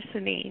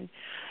listening,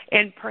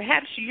 and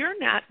perhaps you're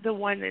not the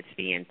one that's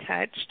being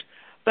touched,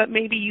 but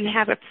maybe you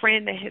have a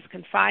friend that has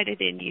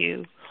confided in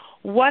you,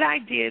 what I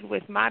did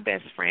with my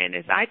best friend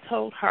is I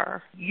told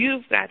her,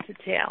 you've got to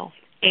tell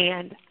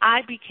And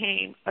I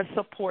became a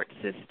support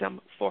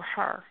system for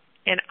her.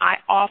 And I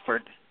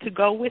offered to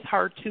go with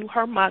her to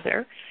her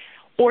mother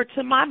or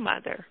to my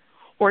mother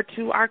or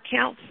to our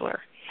counselor.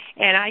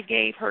 And I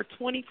gave her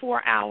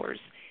 24 hours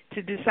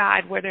to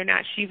decide whether or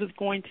not she was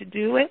going to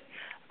do it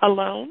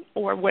alone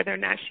or whether or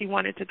not she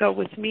wanted to go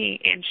with me.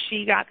 And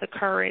she got the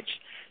courage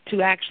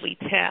to actually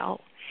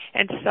tell.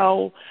 And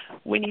so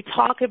when you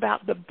talk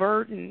about the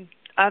burden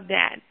of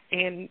that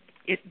and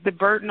the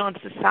burden on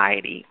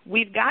society,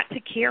 we've got to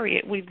carry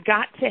it. We've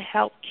got to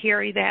help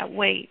carry that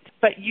weight,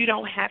 but you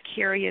don't have to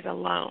carry it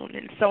alone.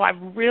 And so I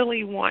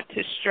really want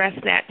to stress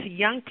that to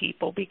young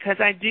people, because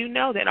I do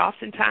know that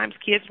oftentimes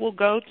kids will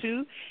go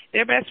to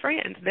their best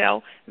friends.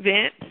 They'll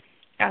vent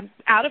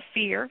out of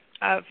fear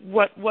of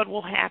what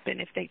will happen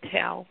if they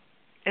tell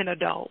an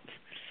adult.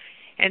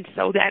 And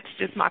so that's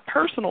just my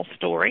personal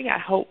story. I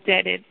hope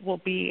that it will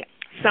be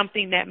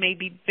something that may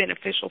be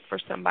beneficial for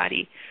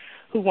somebody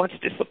who wants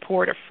to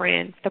support a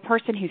friend. The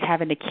person who's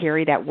having to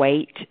carry that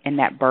weight and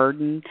that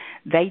burden,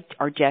 they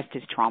are just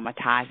as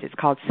traumatized. It's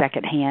called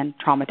secondhand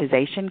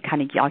traumatization,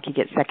 kind of like you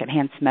get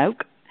secondhand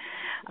smoke.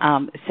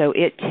 So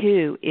it,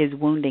 too, is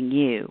wounding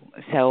you.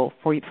 So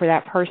for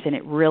that person,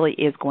 it really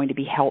is going to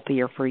be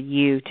healthier for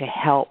you to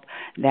help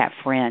that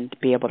friend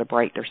be able to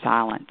break their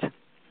silence.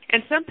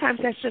 And sometimes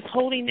that's just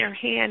holding their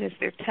hand as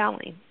they're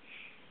telling,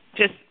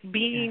 just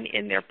being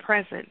in their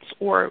presence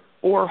or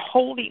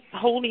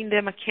holding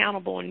them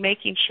accountable and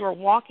making sure,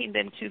 walking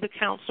them to the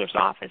counselor's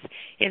office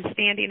and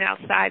standing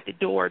outside the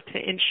door to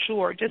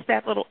ensure just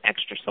that little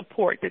extra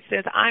support that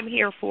says, I'm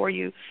here for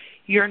you,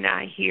 you're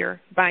not here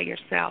by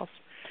yourself.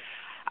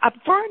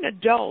 For an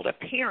adult, a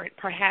parent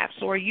perhaps,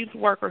 or a youth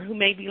worker who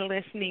may be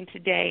listening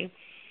today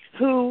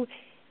who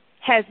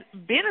has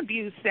been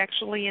abused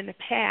sexually in the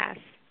past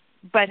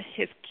but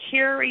has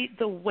carried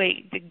the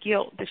weight, the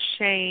guilt, the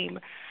shame,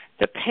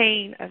 the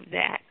pain of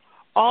that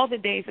all the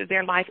days of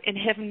their life and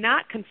have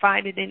not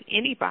confided in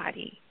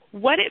anybody,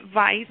 what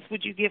advice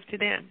would you give to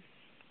them?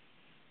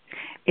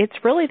 It's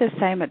really the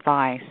same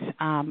advice.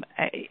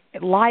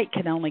 Light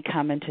can only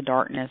come into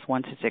darkness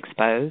once it's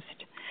exposed.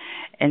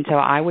 And so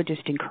I would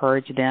just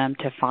encourage them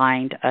to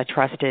find a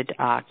trusted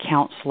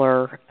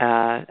counselor,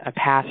 a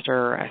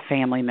pastor, a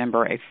family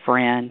member, a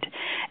friend,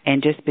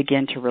 and just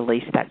begin to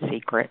release that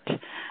secret.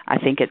 I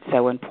think it's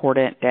so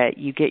important that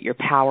you get your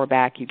power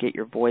back, you get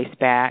your voice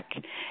back,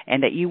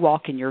 and that you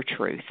walk in your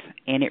truth.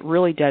 And it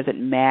really doesn't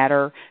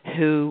matter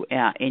who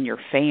in your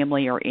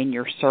family or in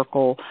your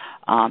circle,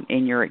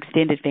 in your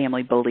extended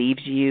family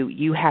believes you.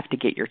 You have to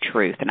get your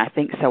truth. And I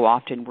think so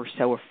often we're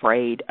so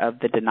afraid of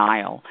the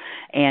denial.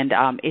 And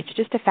it's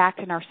just a fact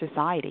in our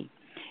society.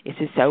 It's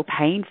just so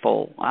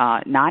painful.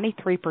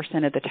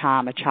 93% of the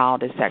time a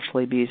child is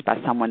sexually abused by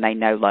someone they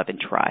know, love, and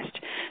trust.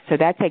 So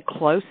that's a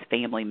close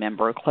family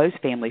member, a close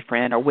family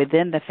friend, or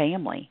within the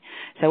family.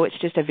 So it's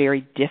just a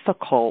very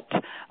difficult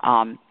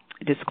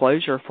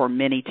disclosure for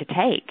many to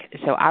take.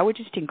 So I would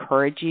just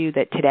encourage you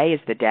that today is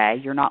the day.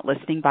 You're not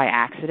listening by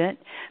accident.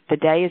 The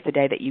day is the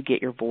day that you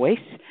get your voice.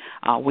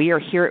 We are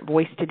here at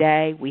Voice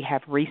today. We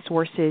have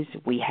resources.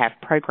 We have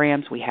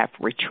programs. We have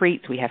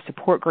retreats. We have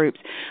support groups.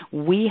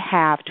 We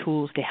have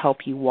tools to help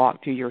you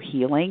walk through your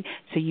healing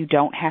so you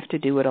don't have to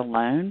do it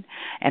alone.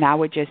 And I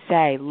would just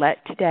say,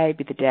 let today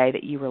be the day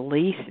that you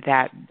release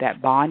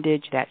that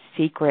bondage, that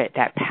secret,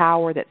 that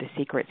power that the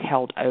secret's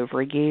held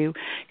over you,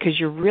 because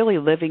you're really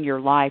living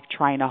your life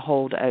trying to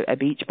hold a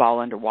beach ball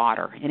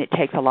underwater, and it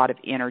takes a lot of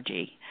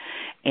energy.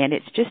 And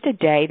it's just a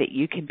day that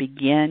you can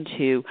begin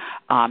to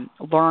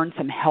learn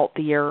some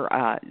healthier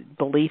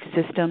belief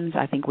systems.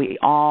 I think we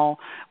all,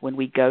 when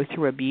we go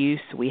through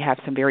abuse, we have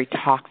some very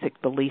toxic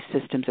belief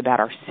systems about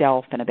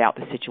ourselves and about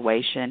the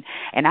situation.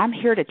 And I'm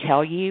here to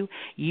tell you,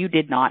 you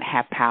did not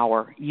have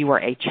power. You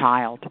are a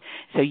child.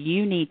 So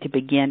you need to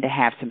begin to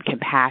have some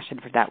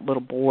compassion for that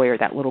little boy or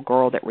that little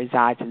girl that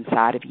resides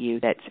inside of you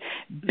that's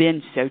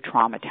been so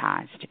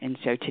traumatized. And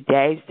so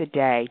today's the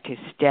day to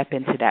step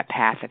into that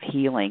path of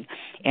healing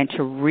and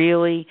to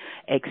really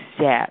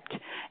accept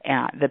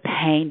the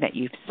pain that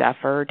you've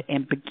suffered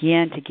and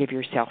begin to give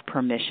yourself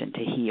permission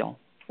to heal.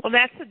 Well,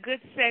 that's a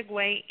good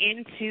segue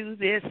into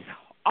this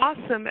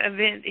awesome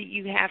event that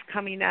you have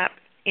coming up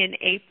in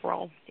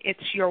April.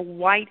 It's your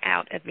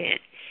Whiteout event.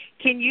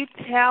 Can you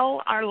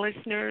tell our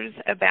listeners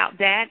about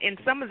that and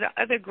some of the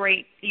other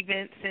great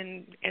events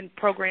and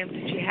programs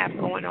that you have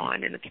going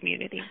on in the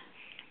community?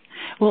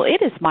 Well,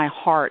 it is my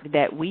heart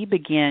that we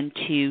begin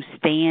to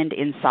stand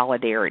in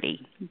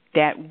solidarity,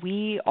 that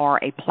we are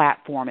a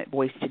platform at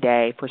Voice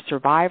Today for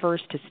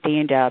survivors to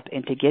stand up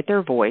and to get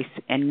their voice,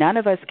 and none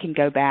of us can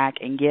go back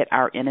and get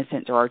our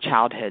innocence or our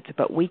childhoods,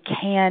 but we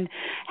can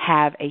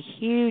have a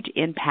huge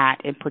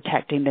impact in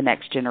protecting the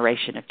next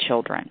generation of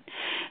children.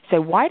 So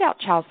Whiteout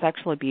Child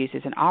Sexual Abuse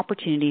is an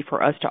opportunity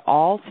for us to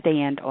all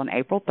stand on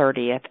April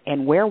 30th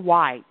and wear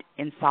white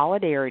in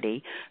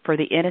solidarity for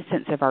the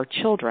innocence of our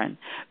children,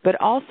 but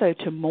also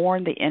to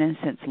mourn the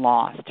innocence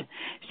lost.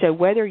 So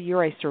whether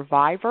you're a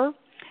survivor,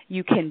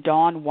 You can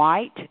don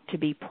white to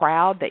be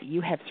proud that you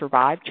have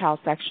survived child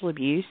sexual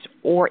abuse,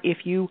 or if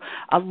you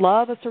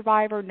love a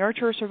survivor,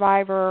 nurture a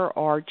survivor,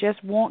 or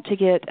just want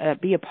to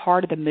be a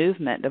part of the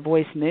movement, the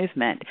voice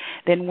movement,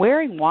 then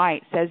wearing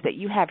white says that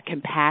you have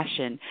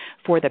compassion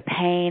for the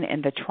pain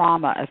and the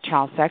trauma of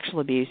child sexual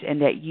abuse,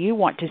 and that you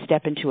want to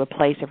step into a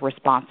place of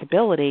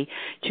responsibility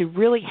to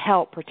really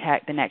help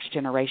protect the next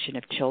generation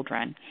of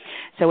children.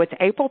 So it's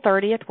April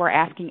 30th. We're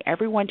asking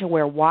everyone to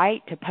wear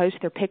white, to post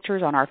their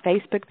pictures on our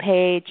Facebook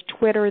page,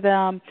 Twitter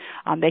them.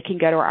 They can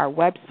go to our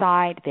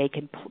website. They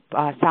can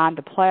sign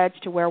the pledge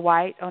to wear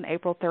white on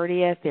April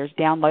 30th. There's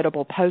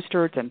downloadable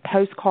posters and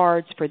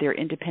postcards for their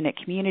independent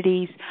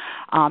communities.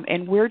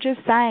 And we're just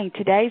saying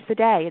today's the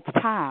day.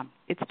 It's time.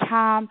 It's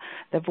time.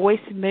 The voice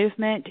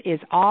movement is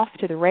off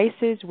to the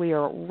races. We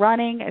are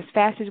running as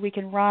fast as we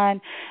can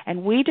run,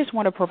 and we just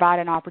want to provide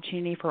an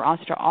opportunity for us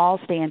to all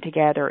stand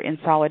together in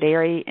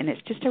solidarity, and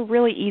it's just a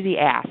really easy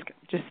ask,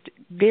 just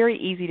very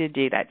easy to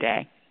do that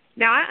day.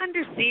 Now, I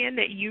understand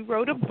that you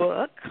wrote a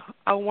book,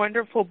 a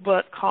wonderful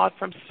book called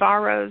From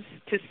Sorrows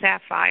to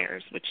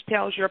Sapphires, which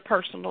tells your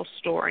personal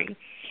story.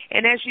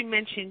 And as you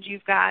mentioned,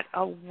 you've got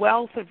a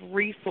wealth of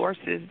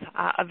resources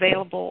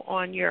available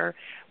on your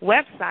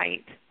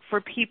website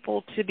for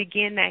people to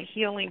begin that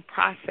healing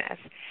process.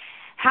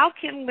 How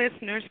can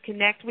listeners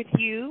connect with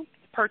you,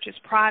 purchase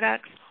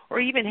products, or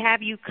even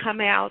have you come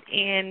out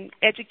and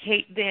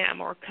educate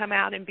them or come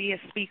out and be a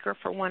speaker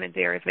for one of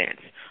their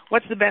events?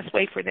 What's the best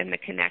way for them to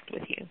connect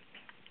with you?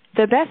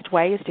 The best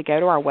way is to go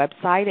to our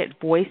website at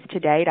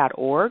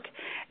voicetoday.org.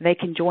 They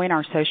can join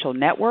our social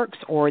networks,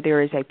 or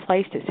there is a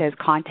place that says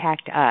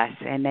Contact Us,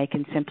 and they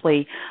can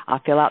simply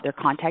fill out their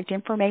contact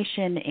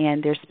information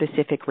and their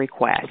specific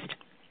request.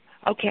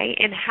 Okay,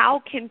 and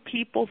how can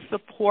people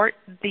support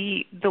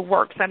the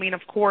works? I mean,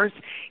 of course,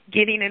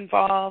 getting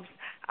involved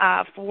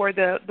for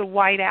the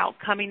whiteout,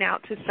 coming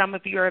out to some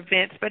of your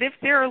events. But if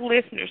there are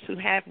listeners who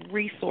have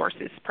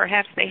resources,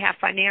 perhaps they have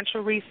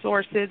financial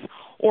resources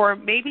or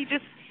maybe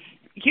just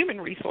human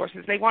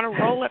resources, they want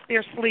to roll up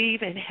their sleeve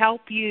and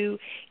help you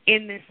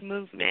in this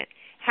movement,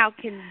 how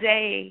can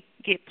they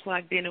get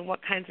plugged in, and what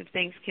kinds of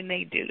things can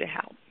they do to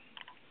help?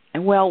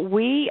 Well,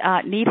 we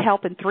need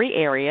help in three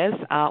areas.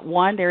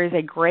 One, there is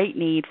a great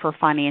need for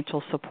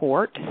financial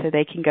support, so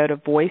they can go to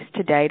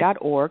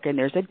voicetoday.org, and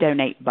there's a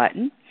donate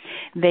button.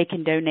 They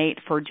can donate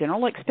for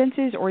general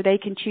expenses, or they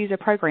can choose a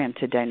program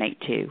to donate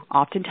to.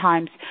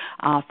 Oftentimes,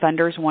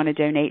 funders want to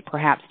donate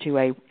perhaps to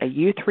a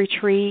youth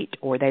retreat,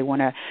 or they want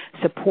to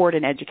support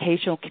an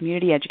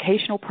community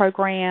educational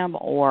program,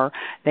 or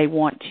they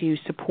want to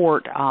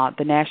support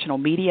the national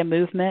media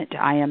movement.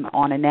 I am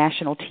on a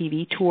national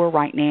TV tour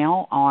right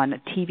now on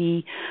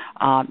TV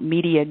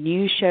media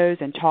news shows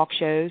and talk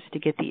shows to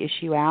get the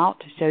issue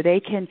out. So they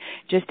can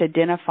just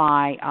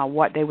identify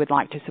what they would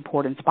like to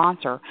support and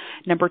sponsor.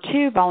 Number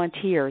two,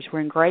 volunteers. We're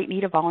in great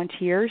need of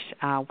volunteers.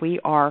 We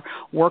are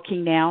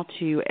working now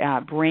to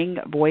bring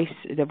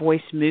the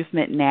voice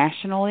movement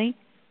nationally.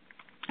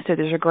 So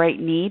there's a great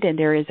need, and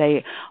there is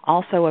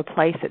also a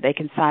place that they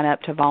can sign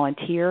up to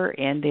volunteer,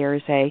 and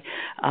there's a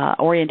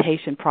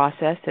orientation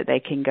process that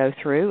they can go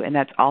through, and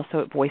that's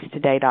also at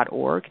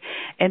voicetoday.org.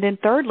 And then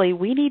thirdly,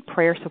 we need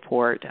prayer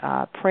support.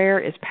 Prayer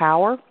is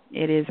power.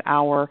 It is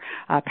our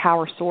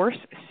power source.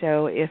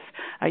 So if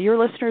your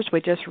listeners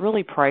would just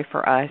really pray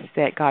for us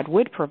that God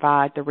would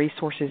provide the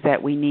resources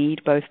that we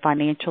need, both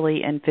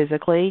financially and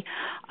physically,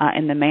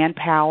 and the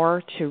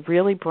manpower to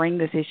really bring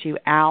this issue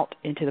out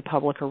into the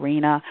public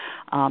arena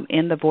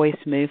in the voice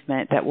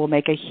movement, that will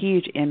make a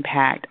huge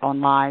impact on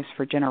lives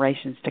for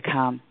generations to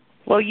come.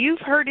 Well,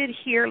 you've heard it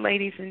here,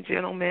 ladies and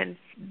gentlemen.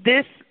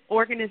 This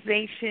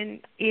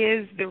organization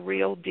is the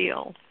real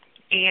deal.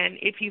 And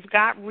if you've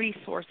got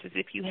resources,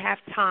 if you have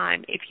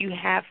time, if you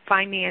have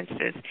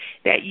finances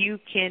that you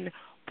can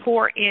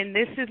pour in,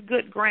 this is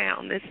good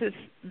ground.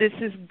 This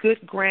is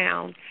good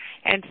ground.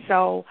 And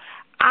so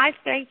I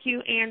thank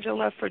you,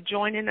 Angela, for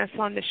joining us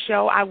on the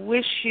show. I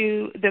wish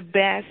you the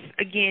best.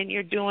 Again,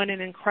 you're doing an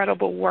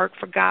incredible work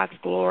for God's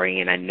glory,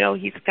 and I know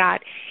He's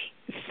got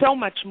so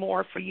much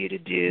more for you to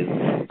do.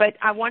 But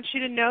I want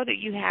you to know that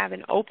you have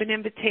an open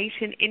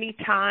invitation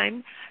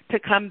anytime to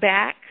come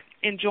back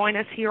and join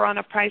us here on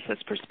A Priceless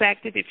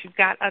Perspective. If you've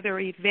got other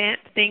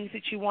events, things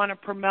that you want to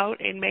promote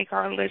and make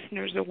our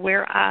listeners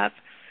aware of,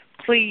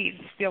 please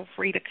feel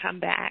free to come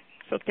back.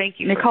 So thank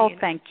you. Nicole,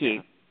 thank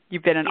you.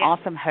 You've been an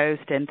awesome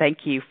host, and thank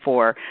you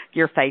for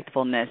your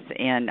faithfulness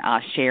in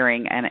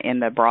sharing and in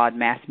the broad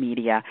mass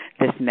media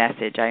this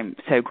message. I'm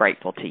so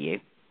grateful to you.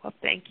 Well,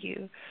 thank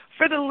you.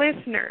 For the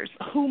listeners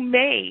who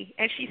may,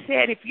 as she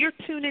said, if you're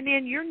tuning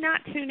in, you're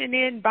not tuning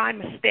in by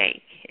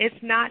mistake. It's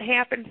not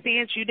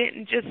happenstance. You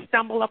didn't just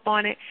stumble up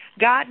on it.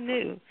 God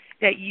knew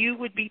that you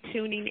would be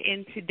tuning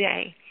in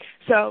today.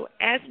 So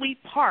as we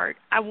part,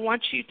 I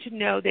want you to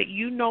know that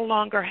you no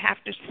longer have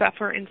to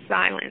suffer in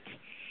silence.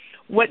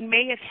 What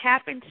may have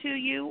happened to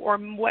you, or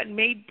what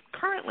may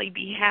currently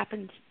be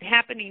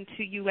happening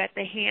to you at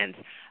the hands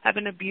of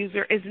an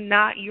abuser, is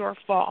not your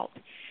fault.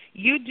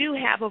 You do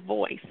have a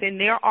voice, and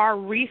there are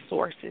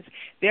resources.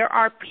 There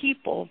are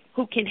people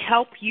who can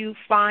help you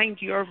find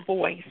your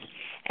voice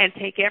and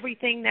take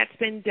everything that's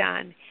been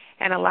done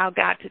and allow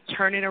God to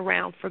turn it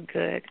around for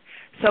good.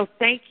 So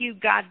thank you.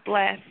 God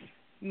bless.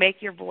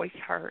 Make your voice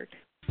heard.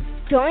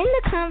 Join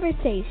the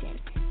conversation.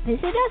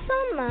 Visit us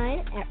online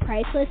at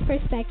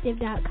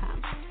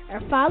pricelessperspective.com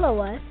or follow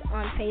us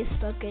on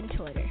Facebook and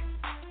Twitter.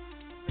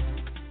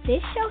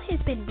 This show has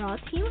been brought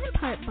to you in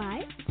part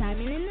by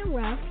Diamond in the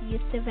Rough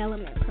Youth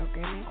Development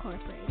Program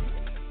Incorporated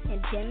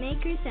and Gem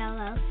Makers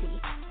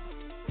LLC.